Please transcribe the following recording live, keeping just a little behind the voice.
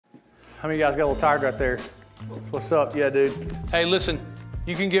How many of you guys got a little tired right there? So what's up? Yeah, dude. Hey, listen,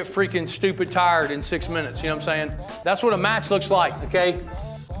 you can get freaking stupid tired in 6 minutes, you know what I'm saying? That's what a match looks like, okay?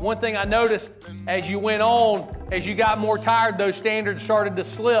 One thing I noticed as you went on, as you got more tired, those standards started to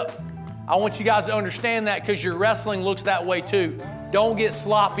slip. I want you guys to understand that because your wrestling looks that way too. Don't get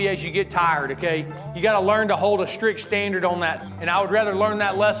sloppy as you get tired, okay? You got to learn to hold a strict standard on that. And I would rather learn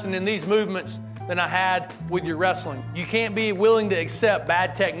that lesson in these movements than I had with your wrestling. You can't be willing to accept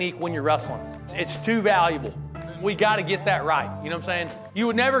bad technique when you're wrestling. It's too valuable. We got to get that right, you know what I'm saying? You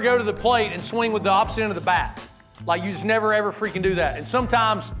would never go to the plate and swing with the opposite end of the bat. Like, you just never ever freaking do that. And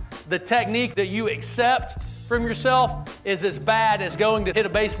sometimes the technique that you accept from yourself is as bad as going to hit a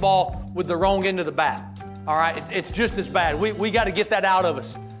baseball with the wrong end of the bat. All right, it's just as bad. We got to get that out of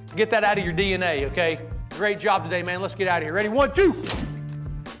us. Get that out of your DNA, okay? Great job today, man. Let's get out of here. Ready? 1, 2.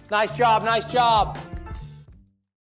 Nice job, nice job.